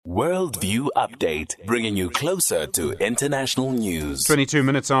Worldview Update, bringing you closer to international news. 22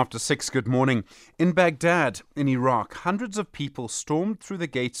 minutes after 6, good morning. In Baghdad, in Iraq, hundreds of people stormed through the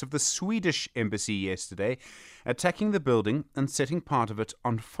gates of the Swedish embassy yesterday, attacking the building and setting part of it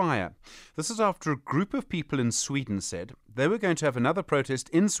on fire. This is after a group of people in Sweden said they were going to have another protest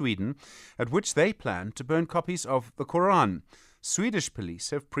in Sweden at which they planned to burn copies of the Quran. Swedish police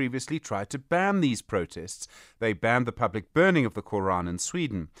have previously tried to ban these protests. They banned the public burning of the Quran in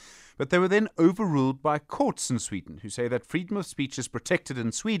Sweden. But they were then overruled by courts in Sweden, who say that freedom of speech is protected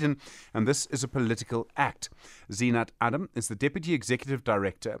in Sweden, and this is a political act. Zeenat is the Deputy Executive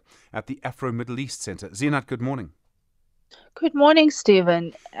Director at the Afro-Middle East Centre. Zeenat, good morning. Good morning,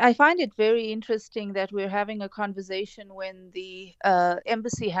 Stephen. I find it very interesting that we're having a conversation when the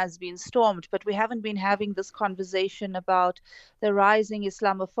embassy has been stormed, but we haven't been having this conversation about the rising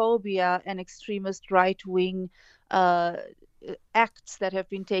Islamophobia and extremist right-wing acts that have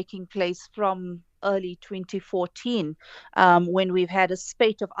been taking place from early 2014, when we've had a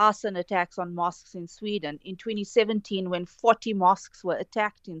spate of arson attacks on mosques in Sweden. In 2017, when 40 mosques were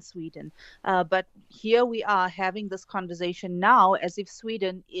attacked in Sweden. But here we are having this conversation now as if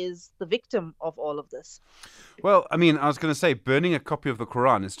Sweden is the victim of all of this. Well, I mean, I was going to say burning a copy of the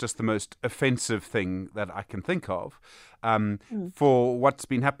Quran is just the most offensive thing that I can think of. For what's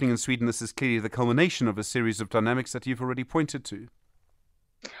been happening in Sweden, this is clearly the culmination of a series of dynamics that you've already pointed to.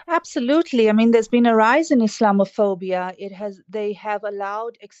 Absolutely. I mean, there's been a rise in Islamophobia. They have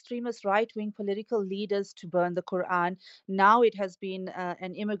allowed extremist right-wing political leaders to burn the Quran. Now it has been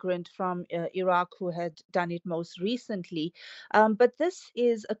an immigrant from Iraq who had done it most recently. But this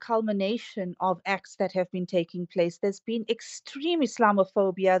is a culmination of acts that have been taking place. There's been extreme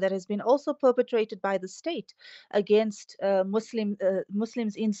Islamophobia that has been also perpetrated by the state against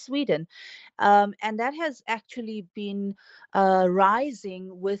Muslims in Sweden. And that has actually been rising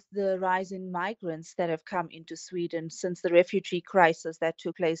with the rise in migrants that have come into Sweden since the refugee crisis that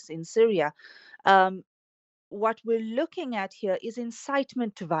took place in Syria. What we're looking at here is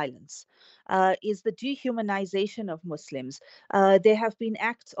incitement to violence, is the dehumanization of Muslims. There have been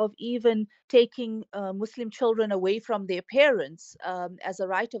acts of even taking Muslim children away from their parents as a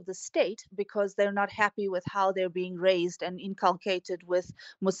right of the state because they're not happy with how they're being raised and inculcated with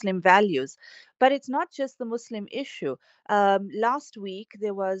Muslim values. But it's not just the Muslim issue. Last week,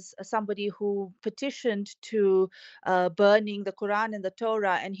 there was somebody who petitioned to burning the Quran and the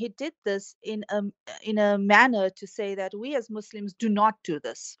Torah, and he did this in a manner to say that we as Muslims do not do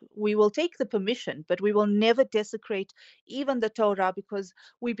this. We will take the permission, but we will never desecrate even the Torah because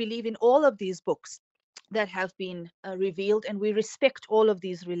we believe in all of these books that have been revealed, and we respect all of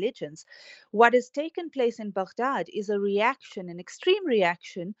these religions. What has taken place in Baghdad is a reaction, an extreme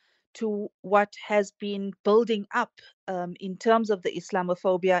reaction to what has been building up in terms of the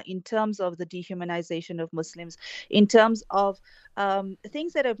Islamophobia, in terms of the dehumanization of Muslims, in terms of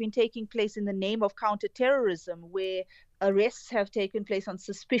things that have been taking place in the name of counterterrorism, where arrests have taken place on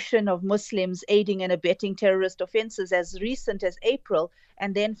suspicion of Muslims aiding and abetting terrorist offenses as recent as April,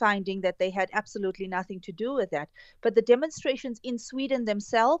 and then finding that they had absolutely nothing to do with that. But the demonstrations in Sweden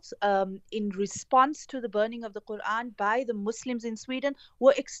themselves, in response to the burning of the Quran by the Muslims in Sweden,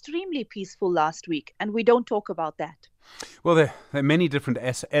 were extremely peaceful last week, and we don't talk about that. Well, there are many different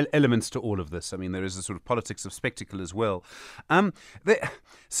elements to all of this. I mean, there is a sort of politics of spectacle as well.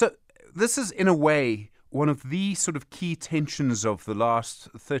 So this is, in a way, one of the sort of key tensions of the last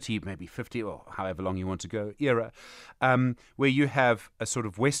 30, maybe 50, or however long you want to go, era, where you have a sort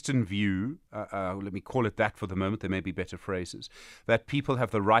of Western view, let me call it that for the moment, there may be better phrases, that people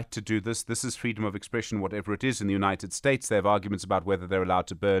have the right to do this. This is freedom of expression, whatever it is. In the United States, they have arguments about whether they're allowed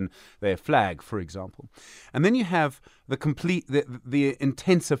to burn their flag, for example. And then you have the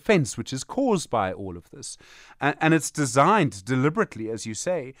intense offense which is caused by all of this. And it's designed deliberately, as you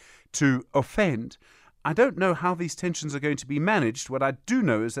say, to offend. I don't know how these tensions are going to be managed. What I do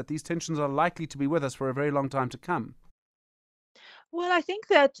know is that these tensions are likely to be with us for a very long time to come. Well, I think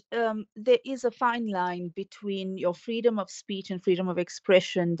that there is a fine line between your freedom of speech and freedom of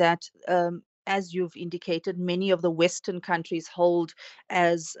expression that, as you've indicated, many of the Western countries hold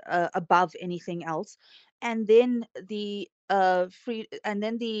as above anything else, and then the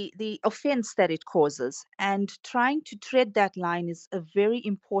the offense that it causes, and trying to tread that line is a very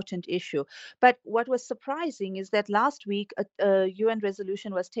important issue. But what was surprising is that last week a UN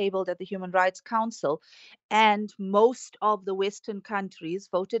resolution was tabled at the Human Rights Council, and most of the Western countries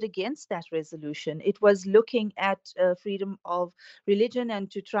voted against that resolution. It was looking at freedom of religion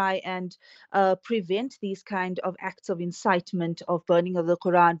and to try and prevent these kind of acts of incitement, of burning of the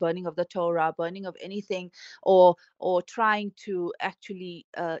Quran, burning of the Torah, burning of anything, or trying trying to actually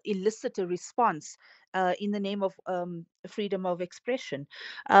elicit a response in the name of freedom of expression.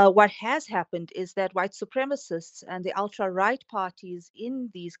 What has happened is that white supremacists and the ultra-right parties in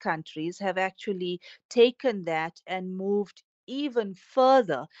these countries have actually taken that and moved even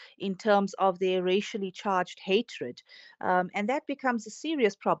further in terms of their racially charged hatred. And that becomes a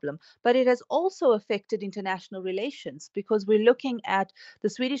serious problem. But it has also affected international relations because we're looking at the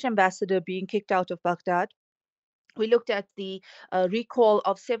Swedish ambassador being kicked out of Baghdad. We looked at the recall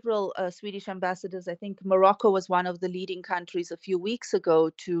of several Swedish ambassadors. I think Morocco was one of the leading countries a few weeks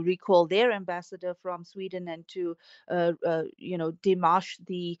ago to recall their ambassador from Sweden and to, demarche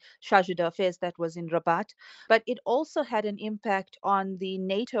the charge d'affaires that was in Rabat. But it also had an impact on the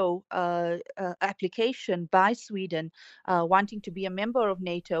NATO application by Sweden wanting to be a member of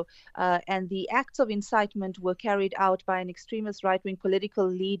NATO. And the acts of incitement were carried out by an extremist right-wing political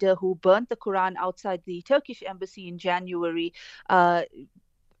leader who burnt the Quran outside the Turkish embassy in January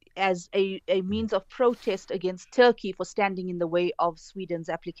as a means of protest against Turkey for standing in the way of Sweden's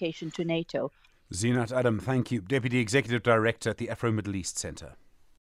application to NATO. Zeenat Adam, thank you. Deputy Executive Director at the Afro-Middle East Centre.